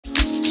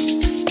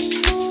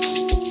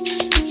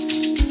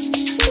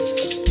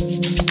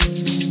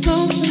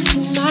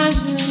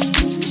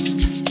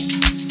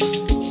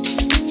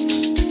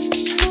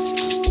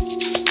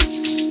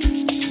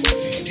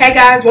Hey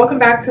guys, welcome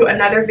back to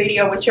another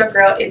video with your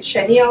girl. It's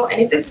Chanel,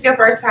 and if this is your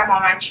first time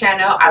on my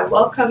channel, I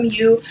welcome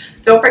you.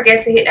 Don't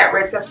forget to hit that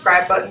red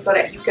subscribe button so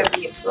that you can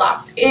be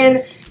locked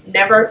in,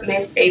 never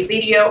miss a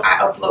video. I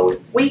upload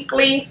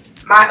weekly.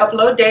 My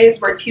upload days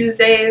were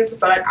Tuesdays,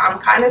 but I'm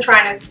kind of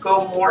trying to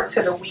go more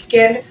to the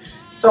weekend.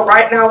 So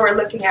right now we're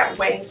looking at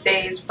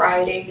Wednesdays,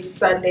 Fridays,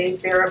 Sundays,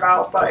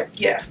 thereabout, but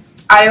yeah,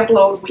 I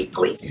upload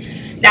weekly.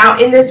 Now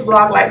in this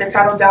vlog, like the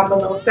title down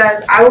below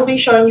says, I will be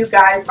showing you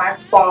guys my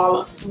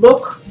fall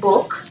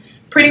lookbook.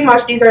 Pretty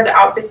much these are the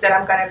outfits that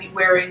I'm going to be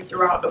wearing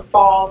throughout the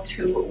fall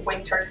to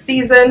winter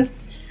season.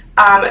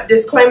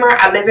 Disclaimer,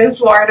 I live in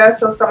Florida,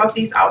 so some of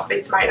these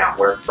outfits might not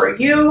work for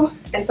you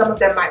and some of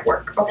them might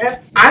work, okay?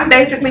 I'm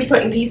basically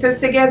putting pieces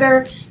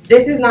together.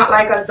 This is not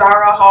like a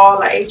Zara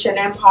haul, a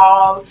H&M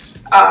haul,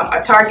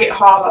 a Target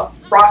haul,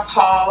 a Ross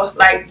haul.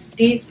 Like,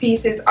 these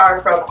pieces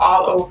are from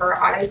all over,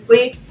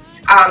 honestly.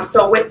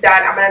 So with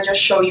that, I'm going to just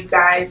show you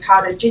guys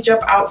how to judge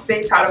up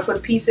outfits, how to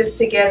put pieces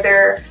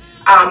together.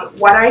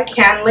 What I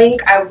can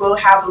link, I will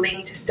have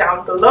linked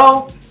down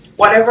below.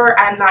 Whatever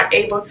I'm not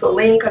able to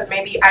link, because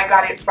maybe I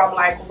got it from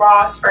like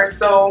Ross or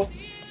so,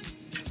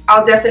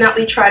 I'll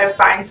definitely try to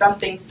find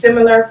something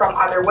similar from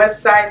other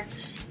websites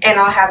and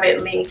I'll have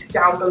it linked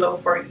down below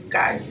for you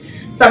guys.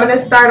 So I'm going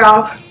to start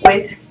off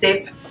with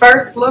this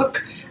first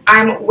look.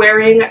 I'm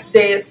wearing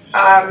this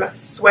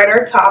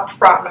sweater top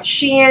from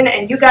Shein,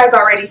 and you guys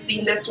already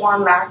seen this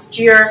one last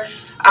year,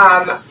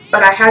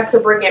 but I had to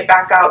bring it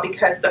back out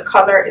because the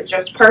color is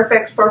just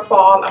perfect for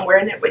fall. I'm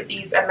wearing it with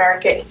these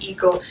American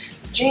Eagle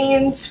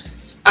jeans.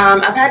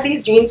 I've had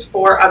these jeans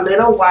for a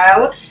little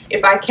while.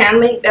 If I can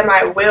link them,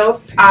 I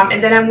will.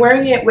 And then I'm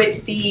wearing it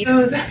with the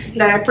shoes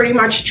that I pretty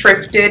much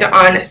thrifted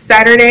on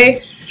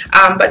Saturday.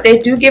 But they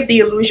do give the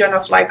illusion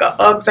of like a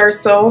Uggs or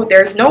so.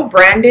 There's no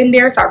brand in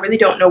there, so I really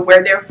don't know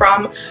where they're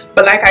from.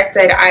 But like I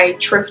said, I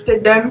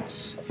thrifted them.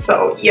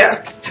 So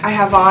yeah, I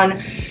have on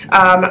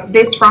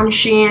this from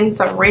Shein,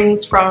 some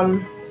rings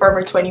from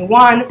Forever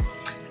 21,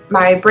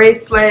 my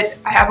bracelet.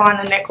 I have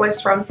on a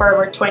necklace from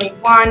Forever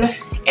 21.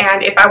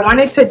 And if I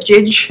wanted to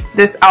judge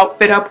this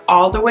outfit up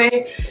all the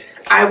way,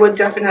 I would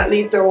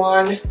definitely throw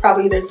on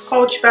probably this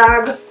Coach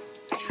bag,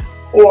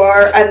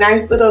 or a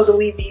nice little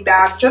Louis V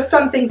bag, just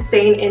something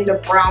staying in the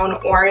brown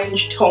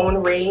orange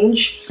tone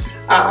range.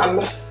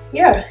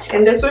 Yeah,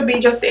 and this would be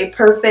just a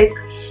perfect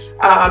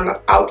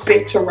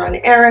outfit to run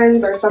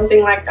errands or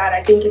something like that.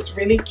 I think it's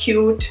really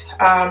cute.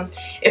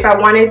 If I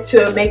wanted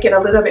to make it a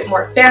little bit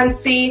more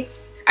fancy,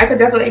 I could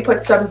definitely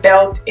put some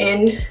belt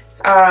in.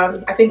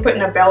 I think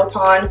putting a belt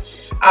on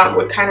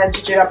would kind of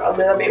judge it up a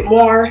little bit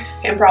more,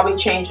 and probably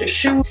change the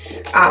shoe.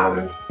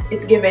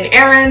 It's giving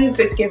errands,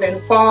 it's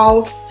giving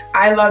fall.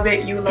 I love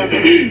it, you love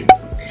it.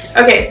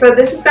 Okay, so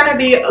this is gonna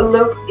be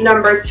look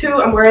number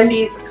 2. I'm wearing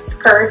these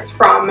skirts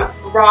from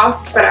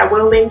Ross, but I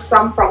will link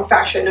some from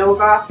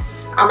FashionNova.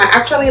 I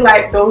actually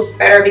like those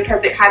better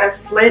because it had a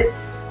slit.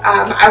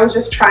 I was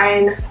just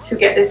trying to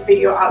get this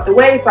video out the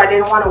way, so I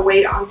didn't want to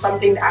wait on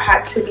something that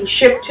had to be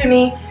shipped to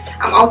me.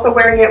 I'm also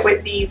wearing it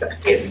with these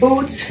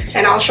boots,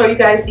 and I'll show you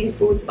guys these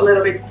boots a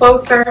little bit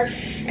closer.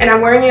 And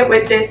I'm wearing it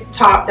with this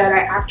top that I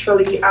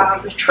actually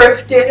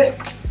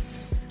thrifted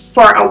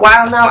for a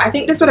while now. I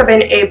think this would have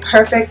been a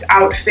perfect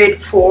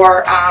outfit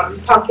for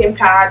pumpkin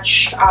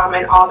patch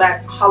and all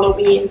that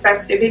Halloween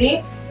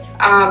festivity.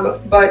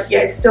 But yeah,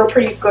 it's still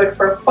pretty good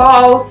for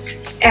fall.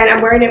 And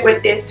I'm wearing it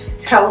with this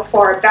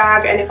Telfar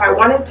bag, and if I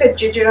wanted to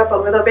judge it up a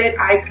little bit,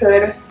 I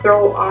could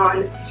throw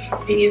on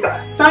these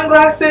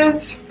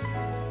sunglasses.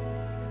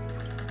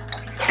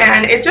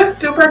 And it's just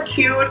super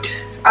cute,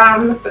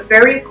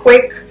 very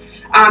quick.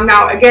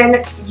 Now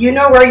again, you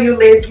know where you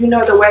live, you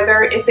know the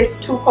weather. If it's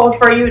too cold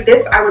for you,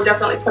 this I would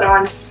definitely put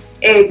on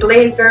a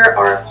blazer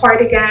or a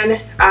cardigan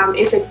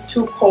if it's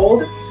too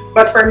cold.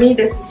 But for me,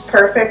 this is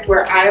perfect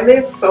where I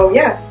live. So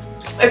yeah,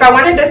 if I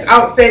wanted this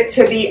outfit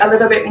to be a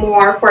little bit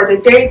more for the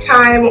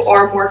daytime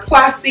or more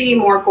classy,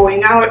 more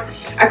going out,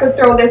 I could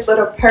throw this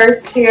little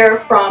purse here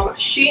from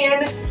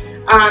Shein.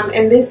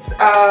 And this,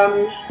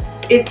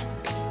 it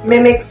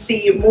mimics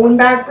the moon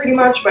bag pretty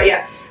much, but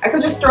yeah, I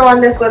could just throw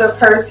on this little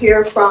purse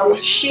here from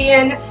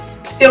Shein,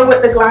 still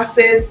with the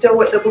glasses, still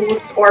with the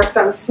boots or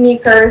some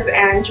sneakers,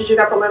 and judge it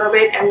up a little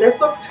bit. And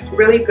this looks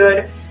really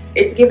good.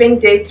 It's giving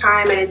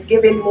daytime and it's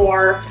giving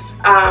more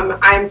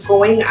I'm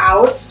going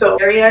out, so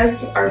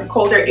areas or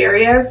colder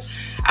areas.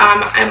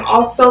 I'm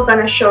also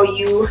gonna show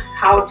you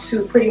how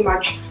to pretty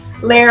much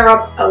layer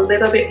up a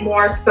little bit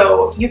more.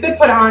 So you could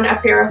put on a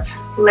pair of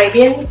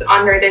leggings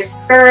under this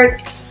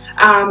skirt,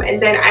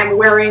 and then I'm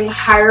wearing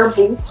higher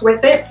boots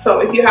with it.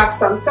 So if you have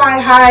some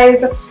thigh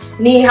highs,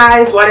 knee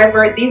highs,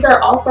 whatever, these are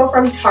also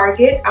from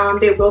Target.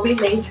 They will be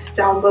linked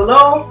down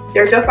below.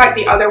 They're just like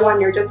the other one,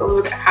 you're just a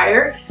little bit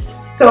higher.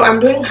 So I'm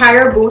doing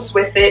higher boots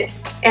with it,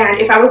 and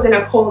if I was in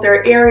a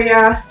colder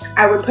area,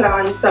 I would put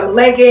on some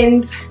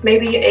leggings,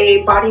 maybe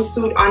a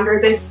bodysuit under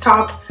this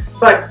top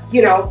but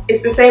you know,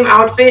 it's the same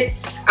outfit.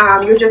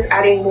 You're just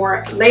adding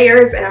more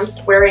layers, and I'm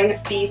wearing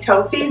the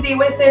Telfeezy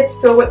with it,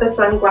 still with the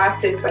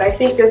sunglasses, but I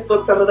think this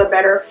looks a little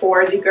better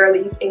for the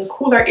girlies in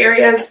cooler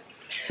areas.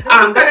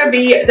 Gonna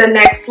be the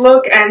next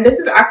look, and this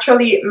is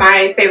actually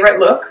my favorite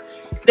look.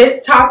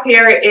 This top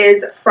here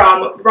is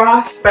from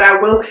Ross, but I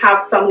will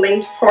have some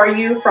linked for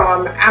you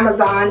from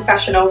Amazon,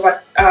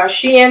 FashionNova,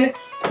 Shein.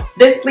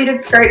 This pleated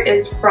skirt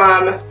is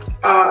from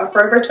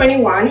Forever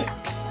 21.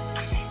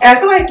 And I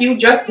feel like you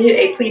just need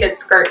a pleated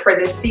skirt for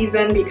this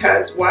season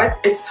because what?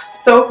 It's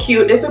so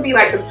cute. This would be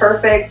like the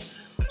perfect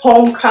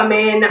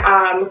homecoming,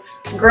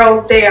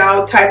 girls day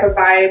out type of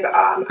vibe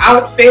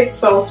outfit.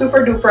 So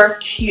super duper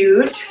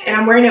cute. And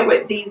I'm wearing it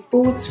with these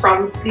boots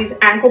from, these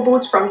ankle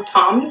boots from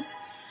Tom's.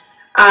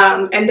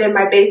 And then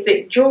my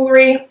basic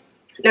jewelry.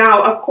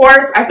 Now, of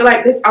course, I feel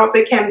like this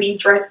outfit can be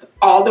dressed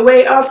all the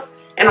way up.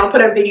 And I'll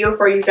put a video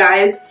for you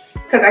guys,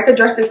 because I could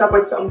dress this up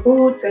with some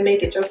boots and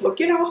make it just look,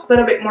 you know, a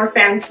little bit more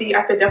fancy.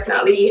 I could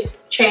definitely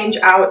change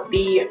out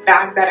the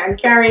bag that I'm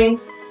carrying,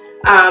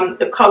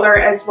 the color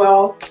as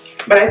well.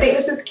 But I think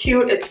this is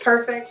cute. It's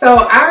perfect. So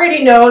I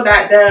already know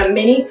that the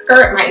mini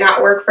skirt might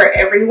not work for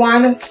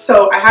everyone.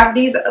 So I have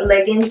these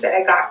leggings that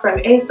I got from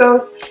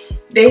ASOS.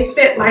 They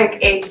fit like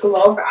a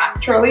glove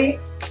actually.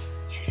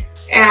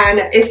 And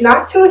it's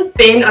not too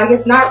thin, like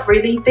it's not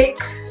really thick.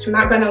 I'm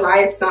not gonna lie,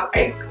 it's not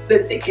like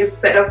the thickest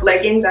set of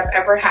leggings I've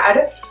ever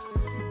had,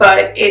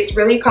 but it's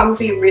really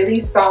comfy, really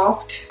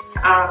soft.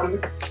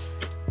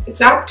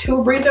 It's not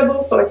too breathable,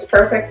 so it's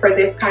perfect for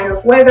this kind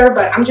of weather,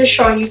 but I'm just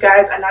showing you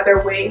guys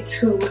another way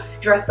to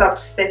dress up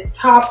this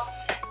top.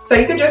 So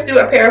you could just do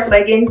a pair of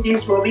leggings.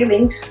 These will be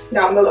linked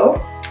down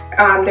below.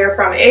 They're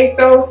from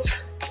ASOS,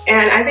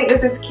 and I think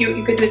this is cute.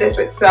 You could do this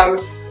with some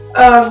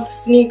Uggs,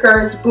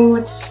 sneakers,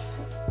 boots,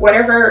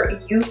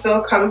 whatever you feel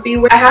comfy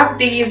with. I have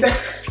these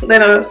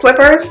little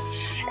slippers,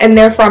 and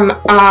they're from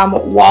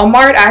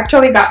Walmart. I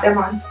actually got them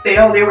on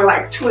sale. They were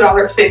like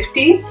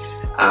 $2.50.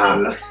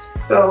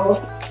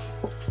 So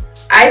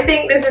I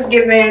think this is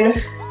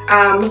given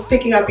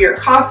picking up your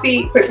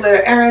coffee, quick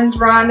little errands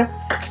run,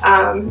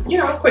 you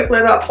know, quick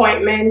little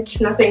appointment,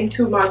 nothing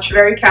too much,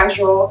 very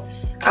casual.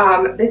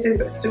 This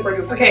is super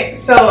good. Okay,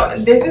 so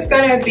this is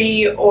gonna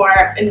be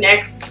our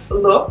next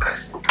look.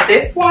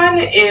 This one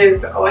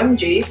is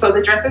OMG. So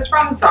the dress is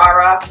from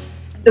Zara.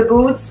 The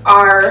boots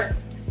are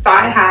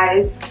thigh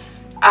highs.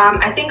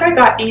 I think I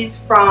got these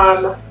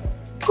from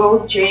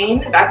Go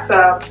Jane. That's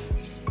I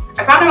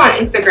found them on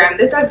Instagram.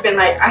 This has been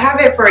like, I have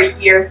it for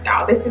years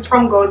now. This is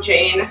from Go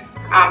Jane.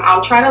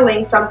 I'll try to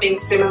link something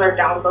similar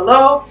down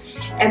below.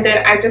 And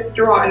then I just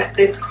threw on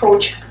this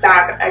Coach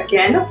bag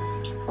again.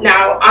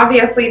 Now,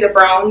 obviously the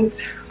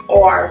browns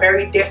are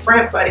very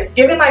different, but it's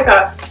given like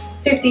a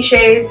 50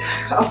 shades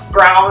of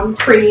brown,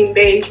 cream,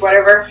 beige,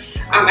 whatever.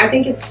 I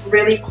think it's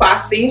really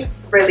classy,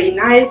 really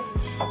nice.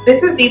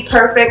 This is the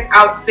perfect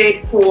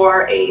outfit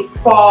for a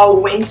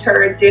fall,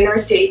 winter dinner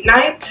date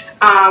night.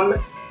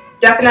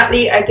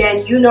 Definitely,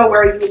 again, you know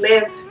where you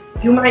live.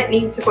 You might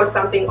need to put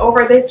something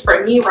over this.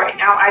 For me right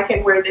now, I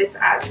can wear this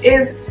as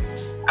is.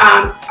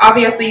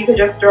 Obviously, you can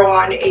just throw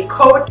on a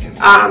coat.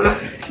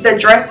 The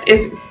dress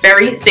is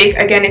very thick.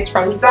 Again, it's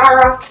from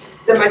Zara.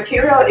 The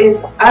material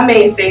is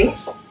amazing.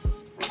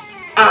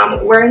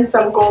 Wearing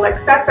some gold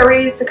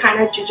accessories to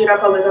kind of judge it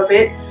up a little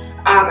bit.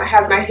 I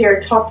have my hair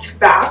tucked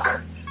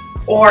back,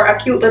 or a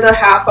cute little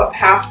half up,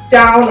 half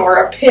down,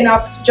 or a pin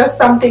up, just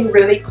something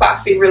really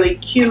classy, really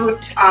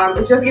cute.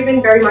 It's just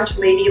giving very much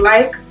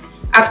ladylike.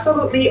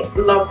 Absolutely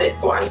love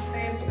this one.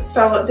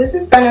 So this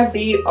is gonna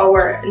be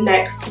our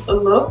next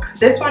look.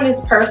 This one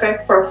is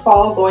perfect for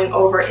fall going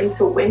over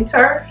into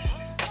winter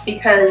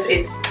because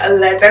it's a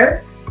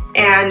leather.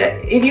 And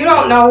if you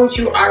don't know, what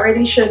you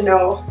already should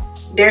know,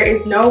 there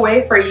is no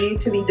way for you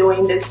to be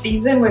doing this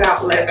season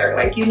without leather.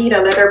 Like, you need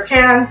a leather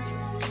pants,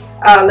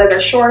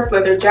 leather shorts,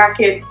 leather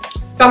jacket,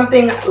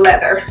 something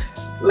leather.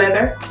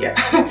 Leather,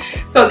 yeah.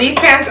 So these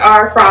pants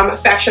are from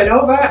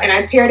FashionNova, and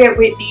I paired it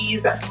with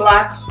these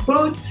black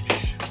boots,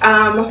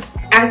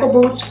 ankle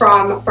boots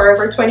from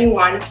Forever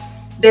 21.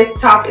 This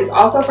top is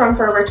also from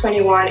Forever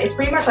 21. It's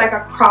pretty much like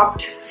a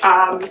cropped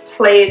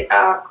plaid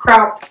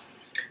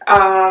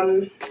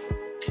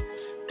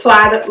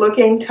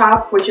looking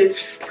top, which is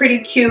pretty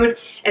cute.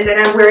 And then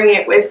I'm wearing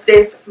it with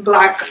this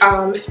black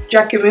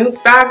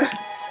Jumpsuit bag.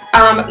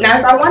 Now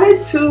if I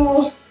wanted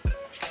to,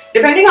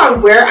 depending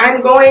on where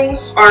I'm going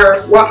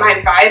or what my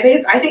vibe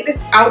is, I think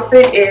this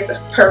outfit is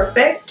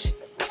perfect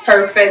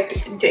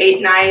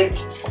date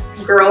night,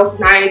 girls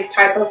night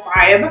type of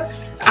vibe.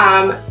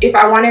 If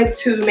I wanted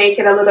to make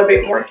it a little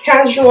bit more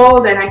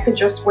casual, then I could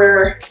just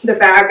wear the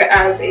bag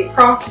as a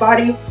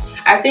crossbody.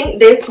 I think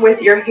this with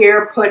your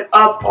hair put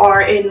up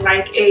or in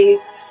like a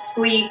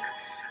sleek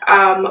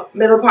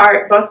middle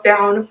part bust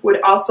down would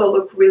also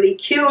look really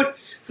cute.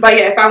 But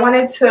yeah, if I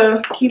wanted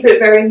to keep it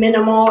very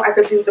minimal, I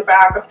could do the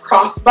bag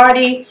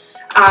crossbody.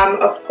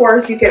 Of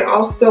course, you can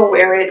also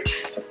wear it,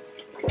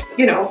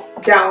 you know,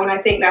 down. I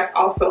think that's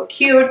also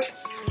cute.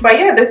 But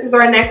yeah, this is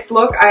our next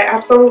look. I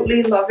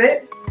absolutely love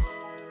it.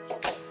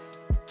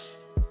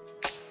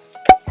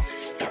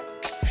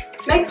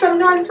 Make some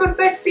noise for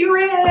sexy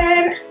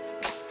red.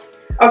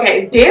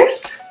 Okay,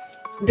 this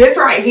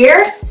right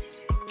here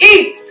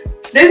eats.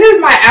 This is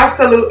my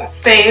absolute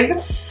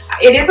fave.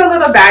 It is a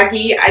little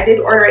baggy. I did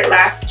order it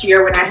last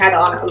year when I had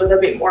on a little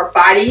bit more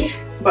body,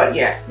 but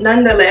yeah,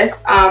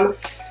 nonetheless,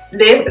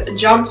 this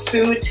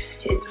jumpsuit,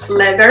 it's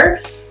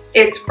leather.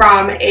 It's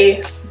from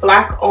a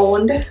black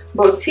owned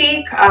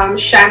boutique,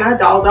 Shana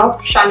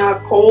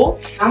Cole.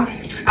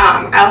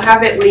 I'll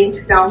have it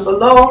linked down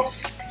below.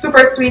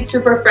 Super sweet,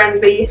 super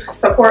friendly,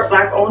 support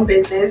black owned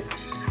business.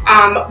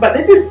 But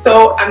this is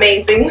so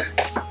amazing.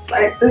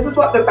 Like, this is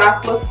what the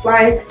back looks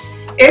like.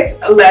 It's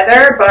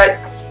leather, but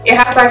it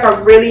has like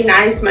a really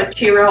nice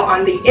material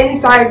on the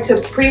inside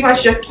to pretty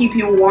much just keep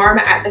you warm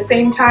at the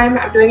same time.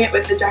 I'm doing it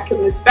with the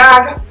Jacquemus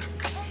bag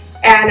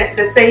and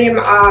the same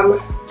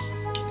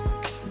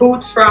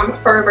boots from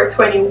Forever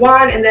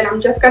 21, and then I'm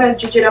just gonna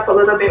judge it up a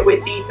little bit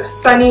with these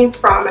sunnies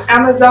from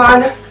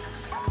Amazon.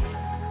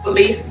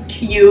 Really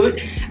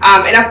cute.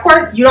 And of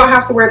course, you don't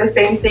have to wear the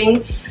same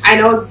thing. I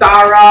know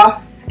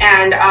Zara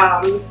and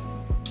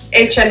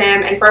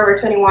H&M and Forever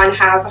 21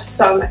 have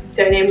some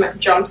denim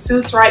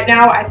jumpsuits right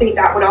now. I think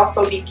that would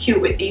also be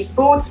cute with these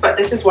boots, but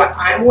this is what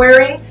I'm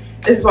wearing.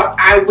 This is what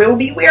I will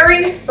be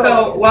wearing.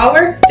 So while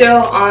we're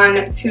still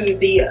on to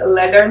the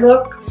leather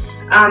look,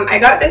 I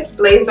got this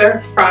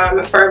blazer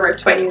from Forever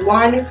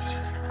 21.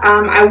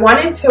 I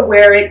wanted to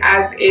wear it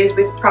as is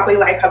with probably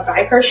like a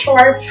biker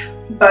short,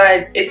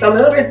 but it's a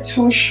little bit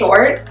too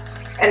short,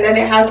 and then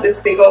it has this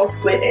big old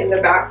split in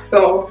the back,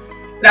 so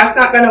that's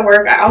not gonna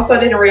work. I also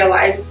didn't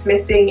realize it's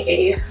missing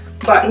a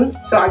button,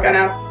 so I'm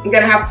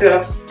gonna have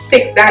to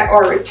fix that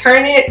or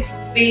return it.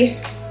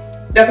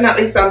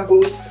 Definitely some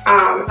boots.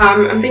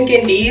 I'm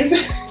thinking these.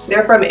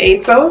 They're from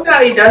ASOS.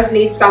 It does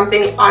need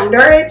something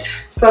under it,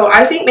 so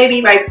I think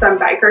maybe like some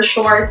biker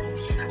shorts.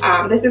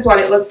 This is what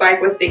it looks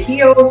like with the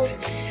heels.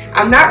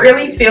 I'm not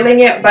really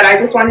feeling it, but I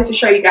just wanted to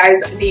show you guys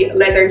the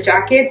leather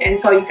jacket and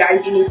tell you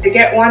guys you need to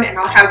get one, and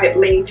I'll have it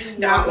linked.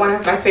 Not one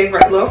of my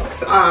favorite looks,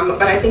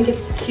 but I think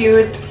it's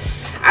cute.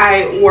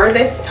 I wore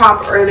this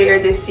top earlier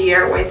this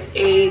year with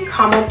a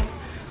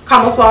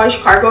camouflage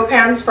cargo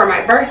pants for my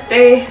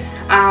birthday.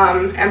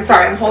 I'm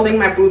sorry, I'm holding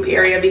my boob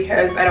area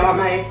because I don't want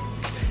my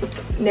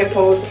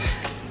nipples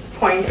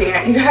pointing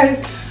at you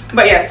guys.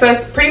 But yeah, so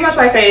it's pretty much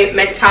like a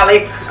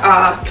metallic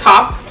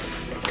top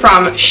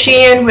from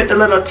Shein with the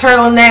little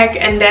turtleneck,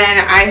 and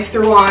then I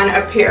threw on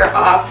a pair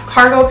of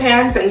cargo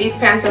pants, and these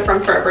pants are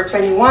from Forever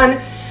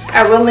 21.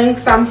 I will link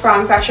some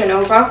from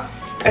FashionNova,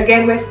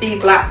 again with the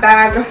black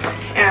bag,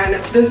 and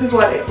this is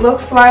what it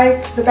looks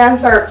like. The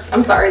pants are,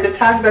 I'm sorry, the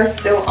tags are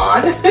still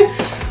on,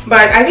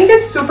 but I think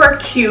it's super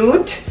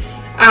cute.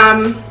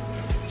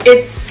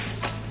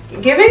 It's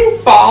giving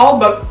fall,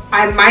 but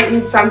I might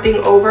need something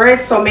over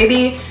it, so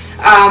maybe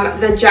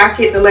the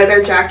jacket, the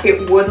leather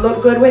jacket, would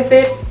look good with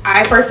it.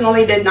 I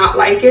personally did not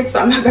like it, so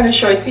I'm not going to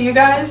show it to you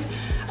guys.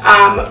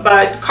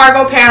 But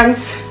cargo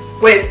pants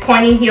with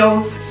pointy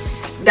heels,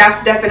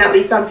 that's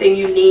definitely something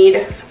you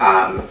need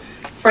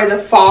for the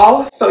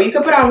fall. So you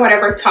can put on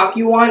whatever top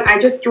you want. I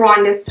just threw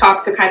on this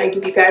top to kind of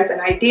give you guys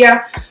an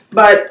idea,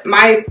 but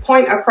my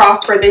point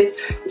across for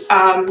this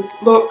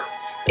look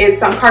is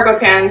some cargo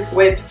pants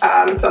with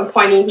some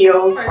pointy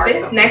heels. For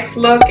this next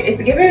look,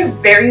 it's giving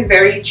very,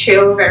 very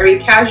chill, very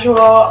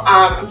casual.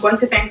 I'm going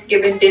to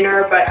Thanksgiving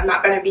dinner, but I'm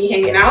not going to be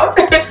hanging out.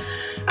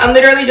 I'm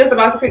literally just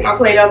about to pick my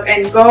plate up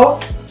and go.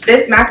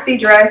 This maxi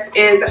dress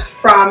is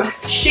from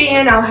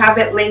Shein. I'll have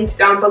it linked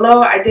down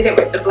below. I did it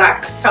with the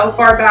black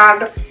Telfar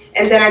bag,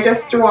 and then I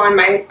just threw on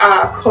my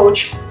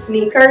Coach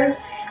sneakers.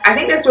 I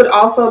think this would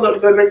also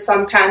look good with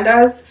some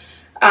pandas.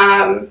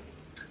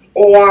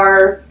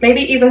 Or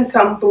maybe even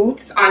some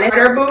boots on it,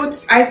 or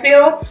boots, I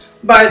feel,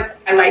 but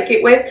I like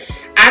it with.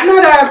 I'm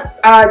not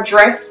a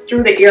dress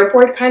through the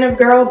airport kind of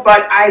girl,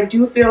 but I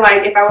do feel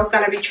like if I was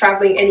going to be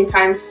traveling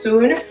anytime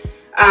soon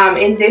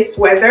in this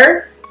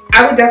weather,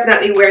 I would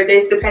definitely wear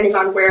this depending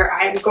on where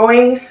I am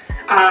going,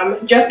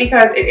 just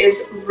because it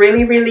is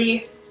really,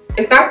 really,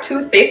 it's not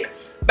too thick,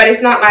 but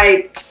it's not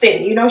like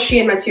thin, you know,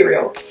 Shein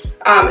material.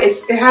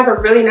 It has a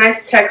really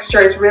nice texture.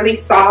 It's really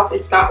soft.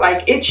 It's not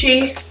like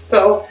itchy,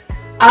 so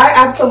I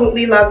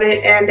absolutely love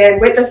it. And then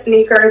with the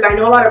sneakers, I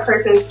know a lot of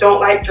persons don't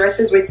like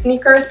dresses with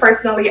sneakers.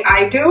 Personally,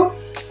 I do.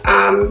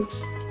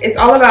 It's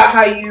all about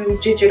how you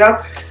judge it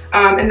up.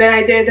 And then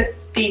I did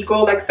the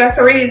gold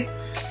accessories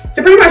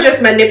to pretty much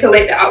just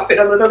manipulate the outfit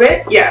a little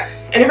bit. Yeah.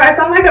 And if I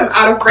sound like I'm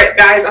out of breath,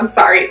 guys, I'm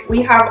sorry.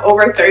 We have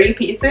over 30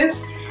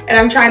 pieces and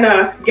I'm trying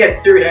to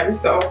get through them.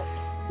 So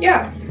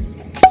yeah.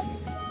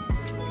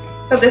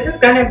 So this is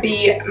gonna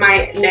be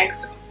my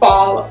next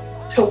fall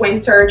to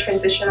winter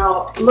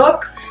transitional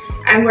look.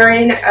 I'm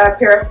wearing a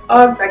pair of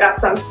Uggs. I got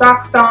some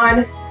socks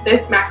on.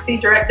 This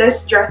maxi dress,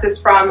 this dress is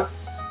from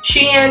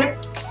Shein.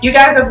 You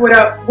guys would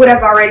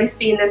have already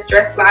seen this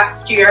dress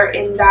last year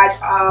in that,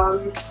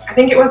 I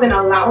think it was in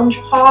a lounge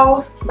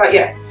haul. But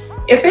yeah,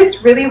 it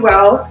fits really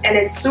well and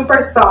it's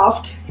super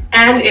soft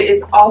and it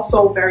is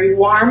also very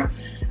warm.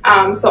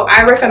 So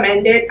I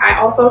recommend it. I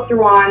also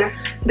threw on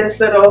this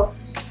little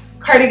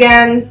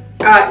cardigan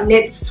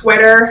knit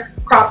sweater,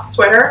 cropped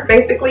sweater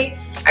basically.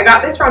 I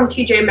got this from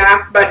TJ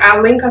Maxx, but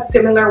I'll link a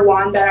similar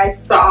one that I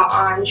saw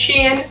on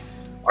Shein,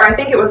 or I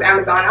think it was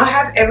Amazon. I'll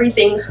have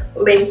everything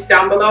linked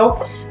down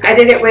below. I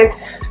did it with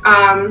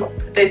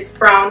this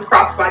brown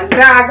crossbody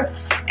bag,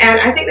 and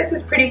I think this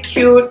is pretty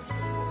cute.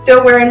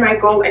 Still wearing my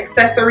gold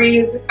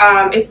accessories.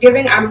 It's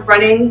giving I'm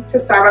running to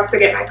Starbucks to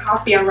get my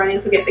coffee, I'm running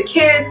to get the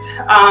kids,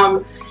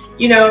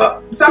 you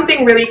know,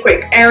 something really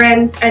quick,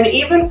 errands, and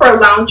even for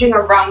lounging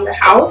around the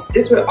house,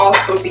 this would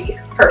also be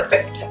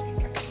perfect.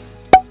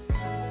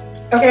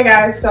 Okay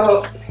guys,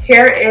 so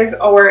here is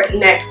our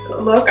next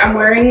look. I'm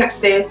wearing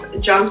this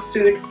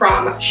jumpsuit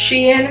from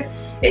Shein.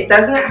 It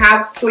doesn't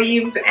have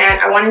sleeves, and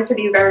I want it to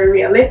be very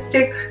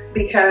realistic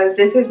because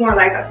this is more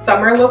like a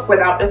summer look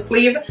without the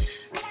sleeve.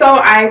 So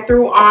I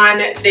threw on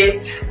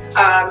this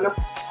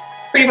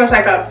pretty much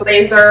like a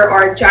blazer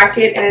or a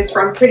jacket, and it's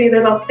from Pretty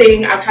Little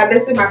Thing. I've had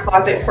this in my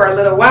closet for a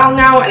little while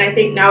now, and I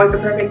think now is the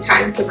perfect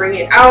time to bring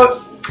it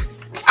out.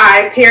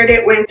 I paired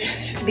it with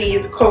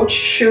these Coach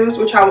shoes,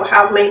 which I will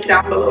have linked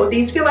down below.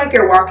 These feel like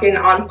you're walking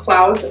on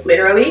clouds,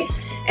 literally.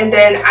 And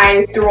then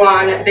I threw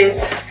on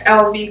this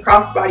LV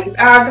crossbody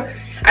bag.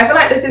 I feel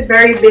like this is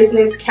very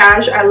business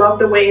cash. I love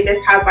the way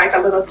this has like a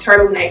little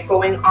turtleneck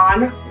going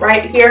on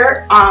right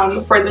here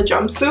for the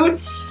jumpsuit.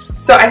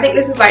 So I think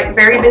this is like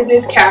very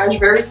business cash,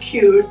 very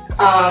cute.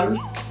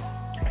 Honestly,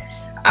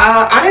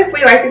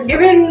 like it's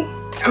giving,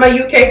 I'm a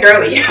UK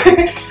girly.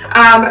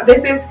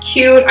 This is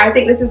cute. I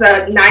think this is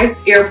a nice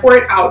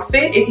airport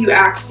outfit if you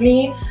ask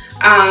me.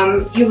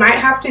 You might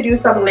have to do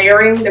some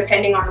layering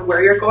depending on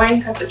where you're going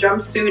because the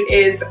jumpsuit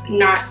is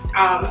not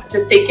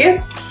the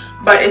thickest,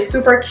 but it's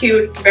super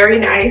cute, very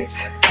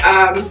nice.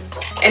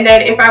 And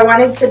then if I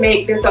wanted to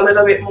make this a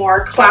little bit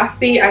more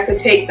classy, I could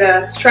take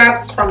the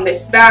straps from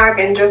this bag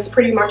and just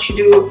pretty much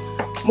do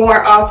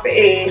more of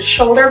a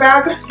shoulder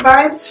bag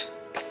vibes.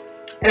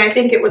 And I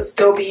think it would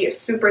still be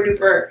super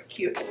duper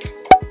cute.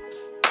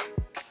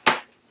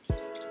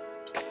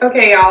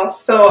 Okay y'all,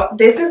 so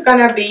this is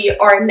gonna be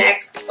our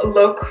next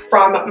look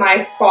from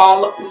my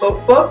fall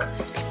lookbook.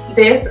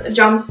 This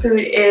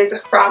jumpsuit is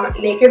from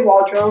Naked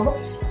Wardrobe.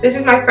 This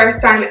is my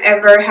first time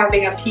ever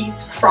having a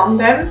piece from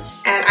them,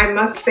 and I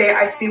must say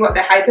I see what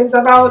the hype is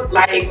about.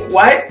 Like,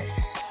 what?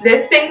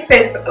 This thing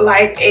fits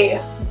like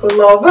a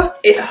glove.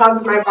 It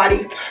hugs my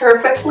body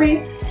perfectly,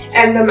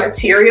 and the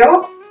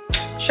material,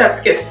 chef's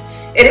kiss.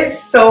 It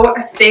is so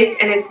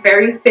thick and it's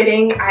very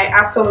fitting. I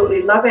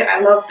absolutely love it.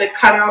 I love the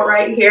cutout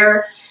right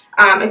here.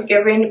 It's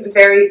giving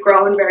very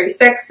grown, very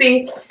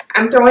sexy.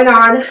 I'm throwing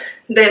on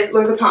this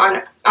Louis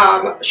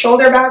Vuitton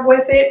shoulder bag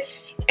with it,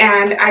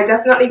 and I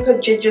definitely could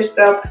jizz this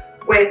up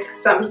with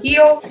some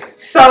heels.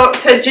 So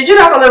to jizz it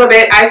up a little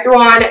bit, I threw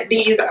on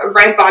these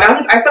red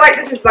bottoms. I feel like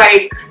this is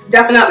like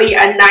definitely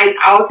a night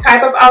out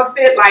type of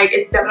outfit. Like,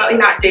 it's definitely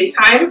not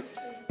daytime.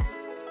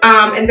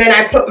 And then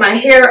I put my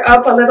hair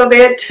up a little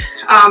bit.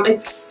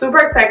 It's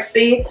super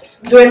sexy.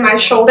 Doing my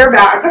shoulder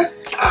bag.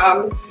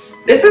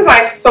 This is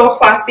like so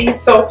classy,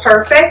 so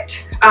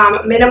perfect.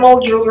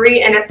 Minimal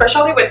jewelry, and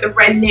especially with the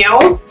red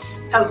nails.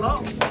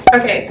 Hello.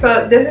 Okay,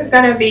 so this is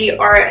gonna be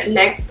our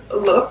next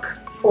look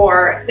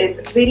for this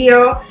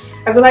video.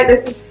 I feel like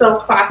this is so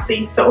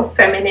classy, so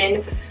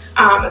feminine,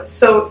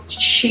 so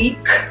chic.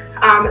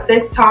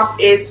 This top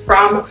is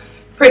from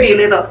Pretty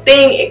Little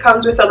Thing. It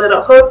comes with a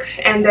little hook,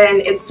 and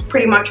then it's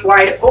pretty much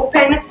wide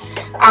open.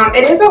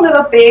 It is a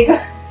little big,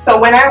 so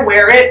when I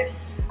wear it,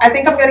 I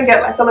think I'm gonna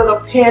get like a little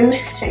pin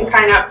and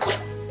kind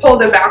of pull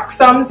the back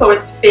some so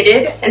it's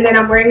fitted. And then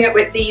I'm wearing it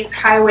with these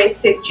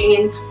high-waisted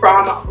jeans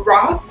from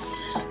Ross.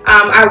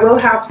 I will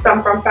have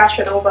some from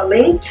FashionNova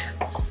linked.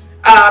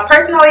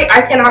 Personally,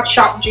 I cannot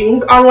shop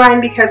jeans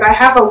online because I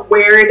have a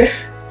weird,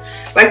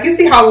 like, you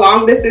see how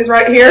long this is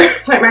right here?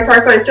 Like my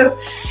torso is just,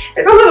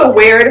 it's a little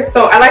weird.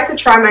 So I like to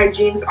try my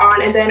jeans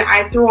on, and then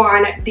I threw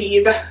on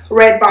these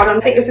red bottoms.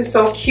 I think this is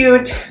so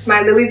cute.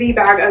 My Louis V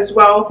bag as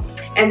well.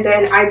 And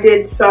then I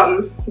did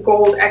some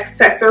gold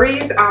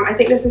accessories. I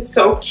think this is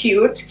so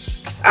cute.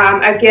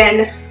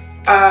 Again,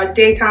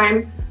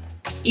 daytime,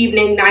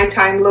 evening,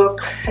 nighttime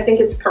look. I think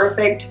it's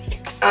perfect.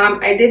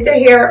 I did the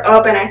hair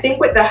up, and I think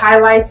with the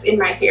highlights in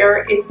my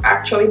hair, it's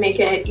actually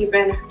making it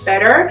even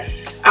better.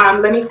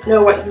 Let me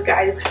know what you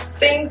guys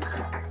think.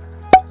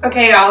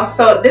 Okay y'all,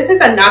 so this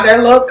is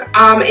another look.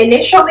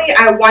 Initially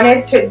I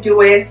wanted to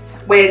do it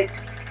with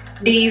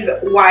these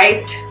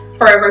white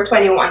Forever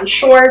 21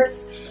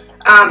 shorts.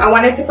 I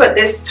wanted to put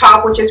this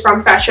top, which is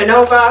from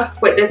FashionNova,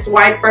 with this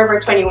white Forever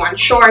 21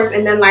 shorts,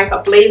 and then like a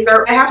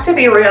blazer. I have to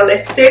be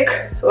realistic.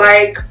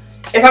 Like,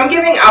 if I'm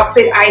giving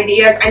outfit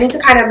ideas, I need to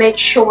kind of make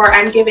sure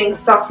I'm giving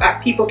stuff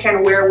that people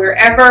can wear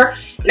wherever.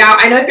 Now,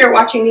 I know if you're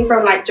watching me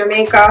from like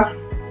Jamaica,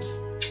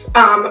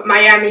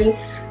 Miami,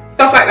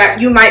 stuff like that,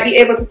 you might be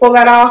able to pull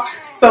that off.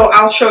 So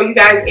I'll show you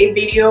guys a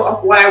video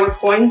of what I was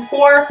going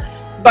for.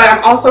 But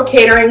I'm also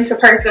catering to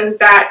persons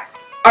that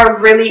are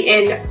really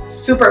in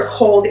super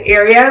cold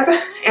areas,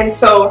 and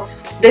so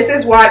this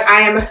is what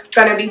I am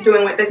gonna be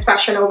doing with this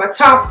FashionNova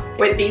top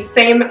with these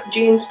same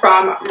jeans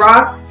from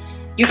Ross.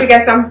 You could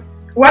get some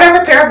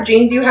whatever pair of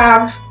jeans you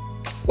have,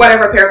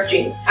 whatever pair of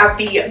jeans. I have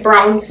the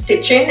brown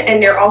stitching,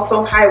 and they're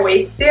also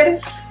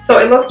high-waisted, so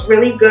it looks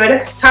really good.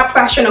 Top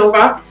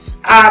FashionNova,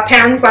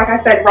 pants like I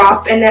said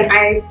Ross, and then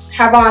I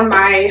have on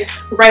my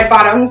red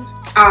bottoms,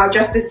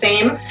 just the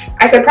same.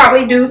 I could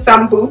probably do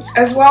some boots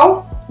as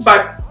well,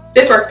 but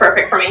this works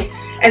perfect for me.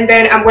 And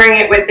then I'm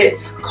wearing it with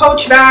this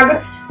Coach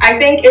bag. I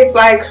think it's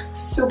like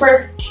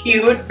super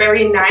cute,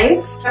 very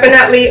nice.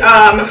 Definitely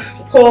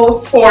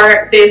pull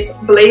for this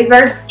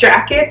blazer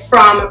jacket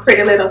from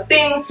Pretty Little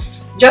Thing,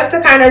 just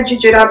to kind of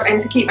judge it up and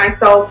to keep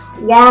myself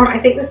warm. I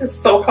think this is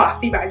so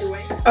classy, by the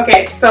way.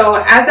 Okay, so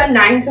as a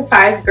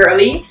 9-to-5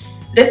 girly,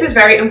 this is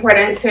very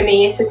important to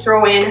me to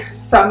throw in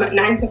some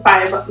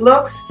 9-to-5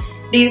 looks.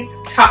 This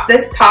top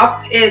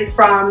is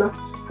from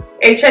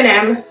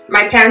H&M.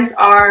 My pants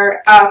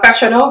are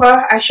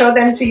FashionNova. I showed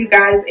them to you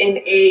guys in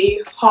a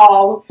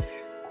haul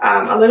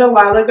a little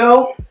while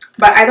ago,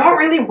 but I don't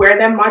really wear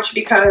them much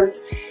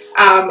because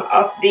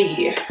of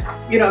the,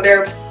 you know,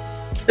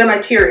 the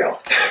material.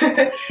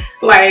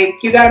 Like,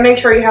 you gotta make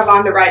sure you have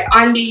on the right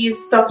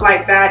undies, stuff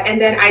like that. And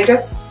then I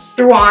just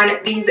threw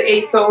on these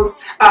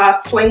ASOS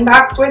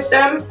slingbacks with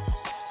them.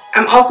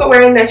 I'm also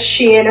wearing this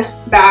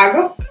Shein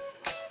bag,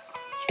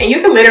 and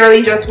you can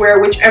literally just wear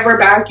whichever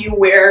bag you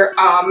wear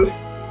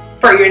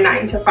for your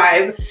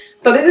 9-to-5.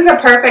 So this is a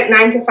perfect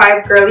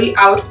 9-to-5 girly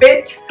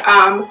outfit.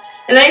 And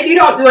then if you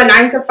don't do a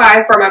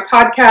 9-to-5 for my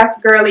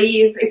podcast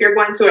girlies, if you're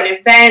going to an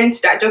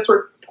event that just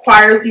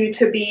requires you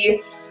to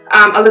be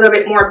a little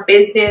bit more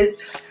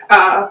business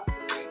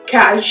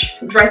cash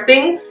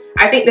dressing,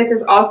 I think this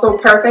is also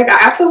perfect. I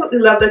absolutely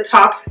love the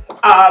top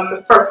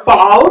for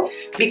fall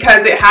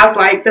because it has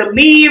like the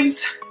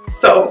leaves,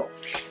 so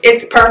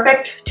it's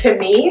perfect to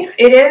me.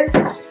 It is.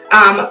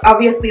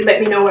 Obviously,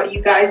 let me know what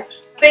you guys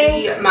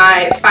think.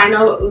 My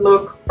final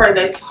look for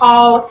this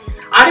haul,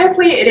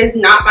 honestly, it is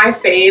not my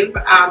fave.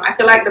 I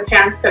feel like the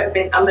pants could have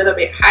been a little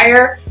bit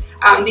higher.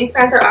 These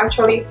pants are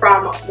actually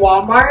from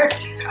Walmart.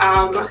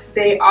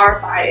 They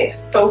are by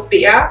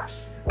Sophia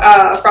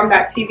from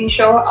that TV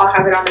show. I'll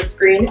have it on the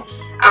screen.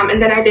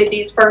 And then I did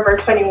these Forever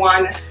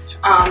 21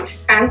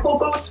 ankle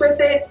boots with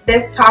it.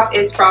 This top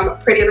is from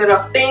Pretty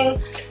Little Thing.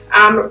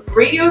 I'm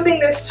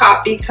reusing this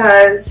top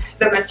because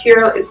the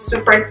material is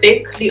super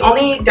thick. The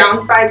only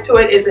downside to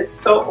it is it's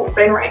so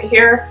open right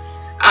here.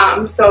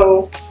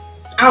 So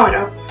I don't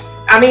know.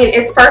 I mean,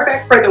 it's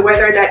perfect for the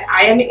weather that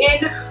I am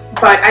in,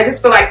 but I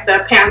just feel like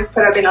the pants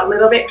could have been a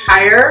little bit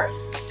higher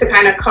to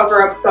kind of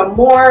cover up some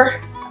more,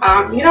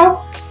 you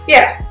know,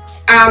 yeah.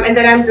 And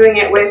then I'm doing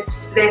it with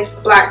this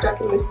black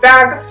Jacquemus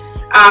bag.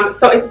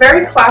 So it's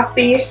very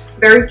classy,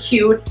 very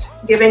cute,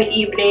 given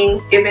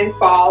evening, given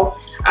fall.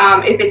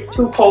 If it's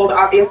too cold,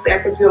 obviously I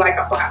could do like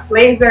a black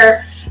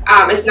blazer.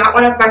 It's not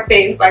one of my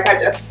faves, like I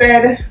just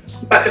said,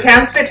 but the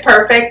pants fit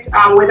perfect.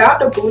 Without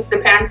the boots, the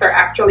pants are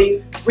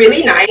actually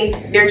really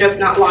nice. They're just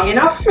not long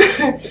enough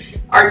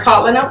or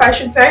tall enough, I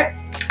should say.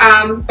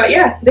 But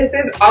yeah, this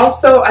is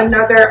also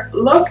another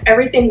look.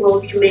 Everything will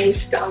be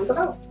linked down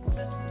below.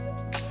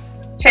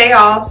 Hey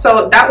y'all,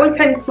 so that would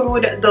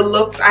conclude the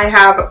looks I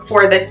have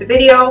for this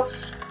video,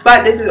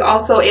 but this is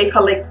also a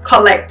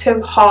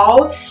collective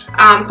haul.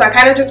 So I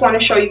kind of just want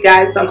to show you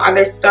guys some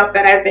other stuff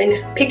that I've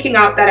been picking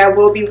up that I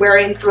will be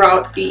wearing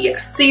throughout the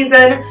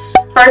season.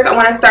 First, I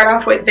want to start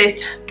off with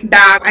this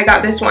bag. I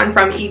got this one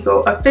from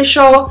Ego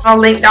Official. I'll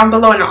link down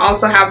below, and I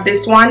also have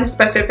this one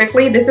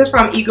specifically. This is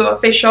from Ego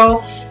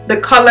Official. The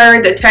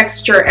color, the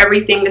texture,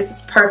 everything, this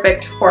is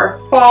perfect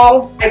for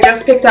fall. I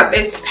just picked up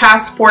this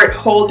passport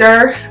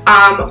holder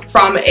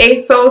from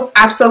ASOS.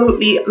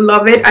 Absolutely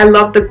love it. I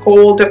love the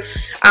gold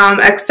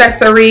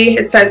accessory.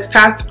 It says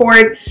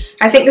passport.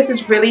 I think this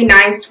is really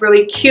nice,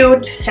 really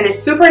cute, and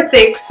it's super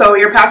thick, so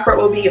your passport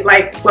will be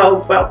like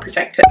well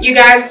protected. You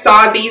guys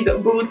saw these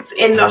boots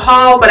in the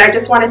haul, but I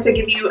just wanted to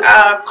give you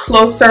a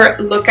closer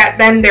look at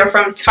them. They're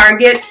from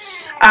Target.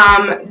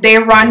 They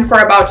run for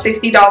about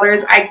 $50.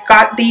 I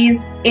got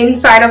these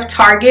inside of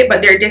Target,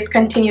 but they're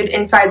discontinued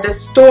inside the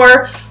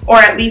store, or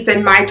at least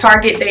in my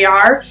Target they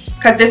are,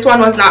 because this one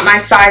was not my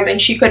size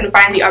and she couldn't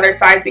find the other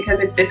size because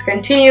it's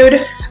discontinued.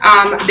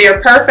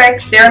 They're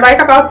perfect. They're like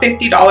about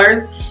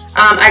 $50.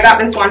 I got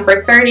this one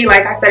for $30.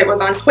 Like I said, it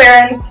was on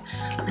clearance,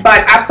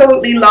 but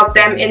absolutely love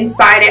them.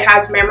 Inside it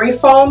has memory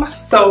foam,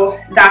 so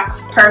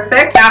that's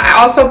perfect. Now I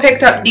also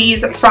picked up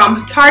these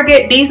from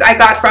Target. These I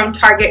got from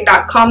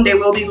target.com. They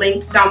will be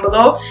linked down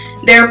below.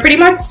 They're pretty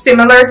much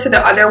similar to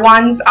the other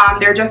ones.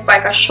 They're just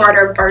like a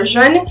shorter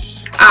version.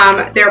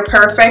 They're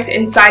perfect.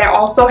 Inside it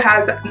also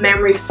has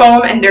memory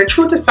foam, and they're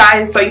true to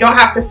size, so you don't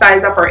have to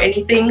size up or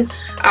anything.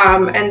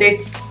 And they're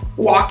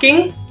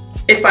walking,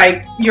 it's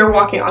like you're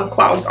walking on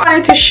clouds. I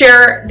wanted to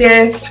share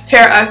this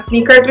pair of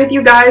sneakers with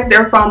you guys.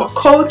 They're from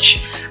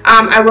Coach.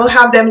 I will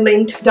have them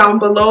linked down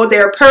below.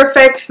 They're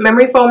perfect.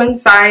 Memory foam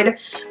inside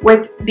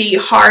with the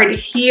hard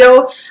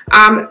heel.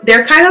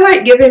 They're kind of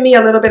like giving me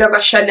a little bit of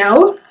a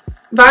Chanel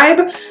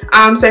vibe.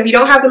 So if you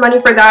don't have the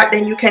money for that,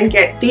 then you can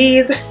get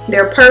these.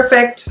 They're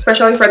perfect,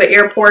 especially for the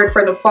airport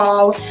for the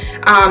fall.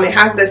 It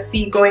has the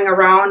C going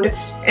around,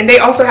 and they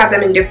also have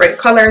them in different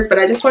colors, but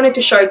I just wanted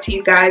to show it to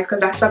you guys because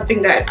that's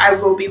something that I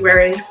will be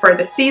wearing for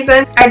the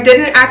season. I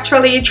didn't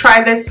actually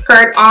try this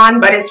skirt on,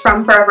 but it's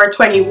from Forever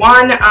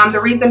 21. The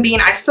reason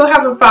being, I still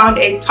haven't found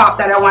a top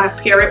that I want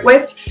to pair it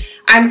with.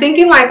 I'm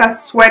thinking like a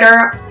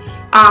sweater,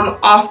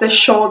 off the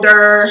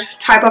shoulder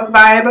type of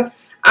vibe.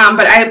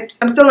 But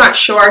I'm still not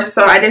sure,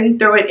 so I didn't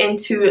throw it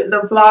into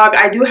the vlog.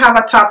 I do have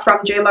a top from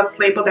JLuxe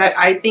label that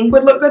I think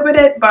would look good with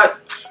it, but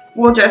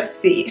we'll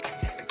just see.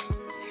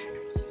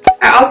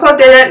 I also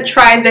didn't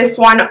try this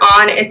one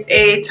on. It's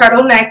a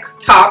turtleneck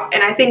top,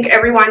 and I think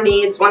everyone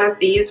needs one of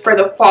these for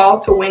the fall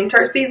to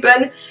winter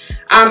season.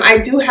 I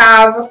do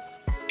have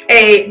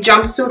a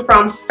jumpsuit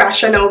from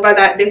FashionNova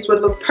that this would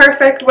look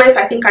perfect with.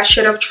 I think I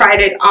should have tried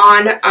it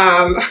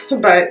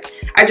on, but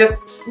I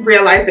just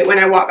realized it when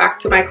I walked back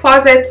to my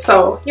closet.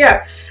 So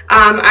yeah,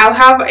 I'll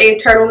have a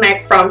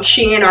turtleneck from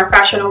Shein or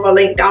FashionNova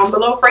link down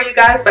below for you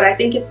guys, but I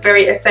think it's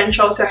very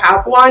essential to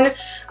have one,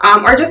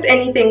 or just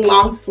anything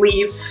long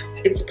sleeve.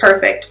 It's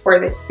perfect for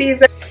this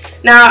season.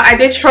 Now, I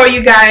did show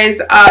you guys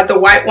the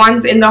white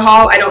ones in the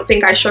haul. I don't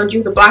think I showed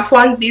you the black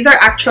ones. These are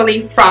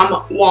actually from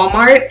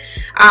Walmart.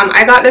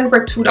 I got them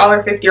for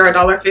 $2.50 or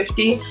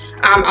 $1.50.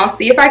 I'll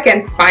see if I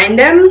can find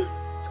them.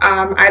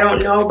 I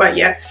don't know, but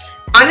yeah.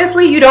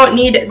 Honestly, you don't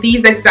need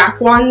these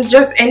exact ones.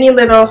 Just any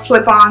little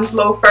slip-ons,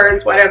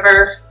 loafers,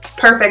 whatever.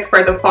 Perfect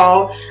for the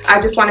fall. I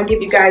just want to give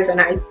you guys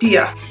an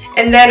idea.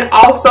 And then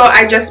also,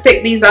 I just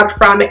picked these up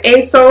from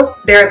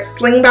ASOS. They're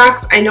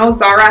slingbacks. I know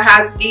Zara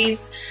has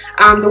these.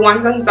 The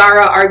ones on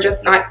Zara are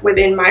just not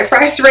within my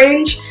price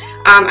range.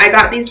 I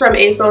got these from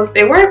ASOS.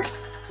 They weren't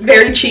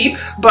very cheap,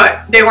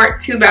 but they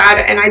weren't too bad,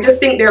 and I just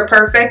think they're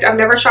perfect. I've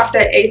never shopped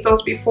at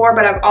ASOS before,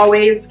 but I've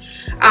always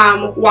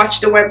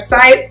watched the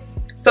website.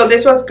 So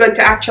this was good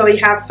to actually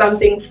have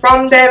something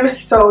from them.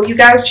 So you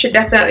guys should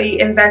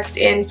definitely invest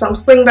in some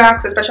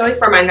slingbacks, especially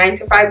for my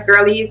 9-to-5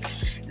 girlies.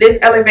 This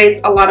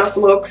elevates a lot of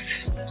looks.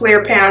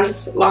 Flare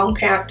pants, long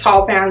pants,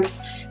 tall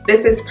pants.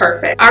 This is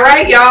perfect. All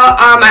right, y'all.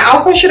 I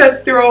also should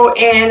have thrown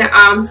in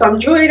some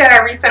jewelry that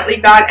I recently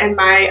got and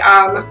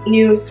my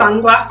new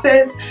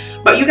sunglasses.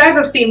 But you guys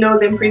have seen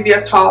those in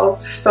previous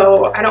hauls,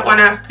 so I don't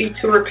want to be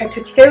too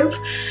repetitive.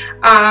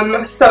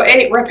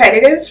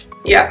 Repetitive?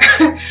 Yeah.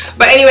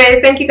 But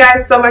anyways, thank you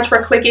guys so much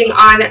for clicking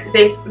on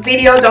this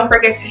video. Don't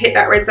forget to hit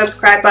that red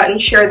subscribe button,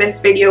 share this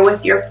video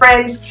with your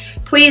friends.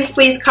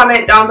 Please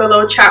comment down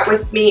below, chat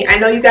with me. I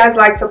know you guys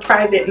like to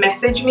private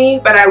message me,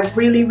 but I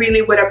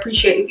really would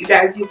appreciate if you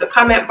guys use the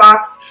comment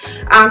box.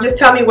 Just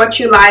tell me what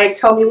you like,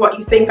 tell me what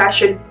you think I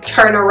should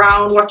turn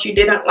around, what you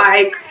didn't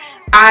like.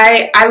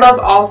 I love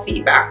all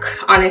feedback,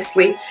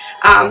 honestly.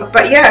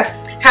 But yeah,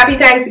 happy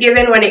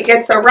Thanksgiving when it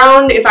gets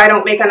around. If I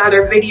don't make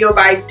another video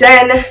by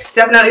then,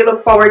 definitely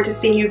look forward to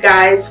seeing you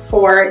guys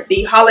for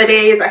the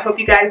holidays. I hope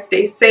you guys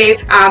stay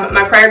safe.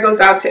 My prayer goes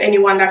out to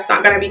anyone that's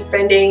not going to be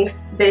spending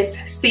this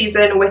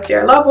season with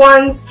their loved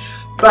ones.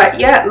 But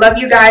yeah, love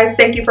you guys.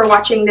 Thank you for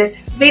watching this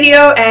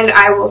video, and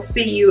I will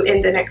see you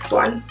in the next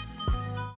one.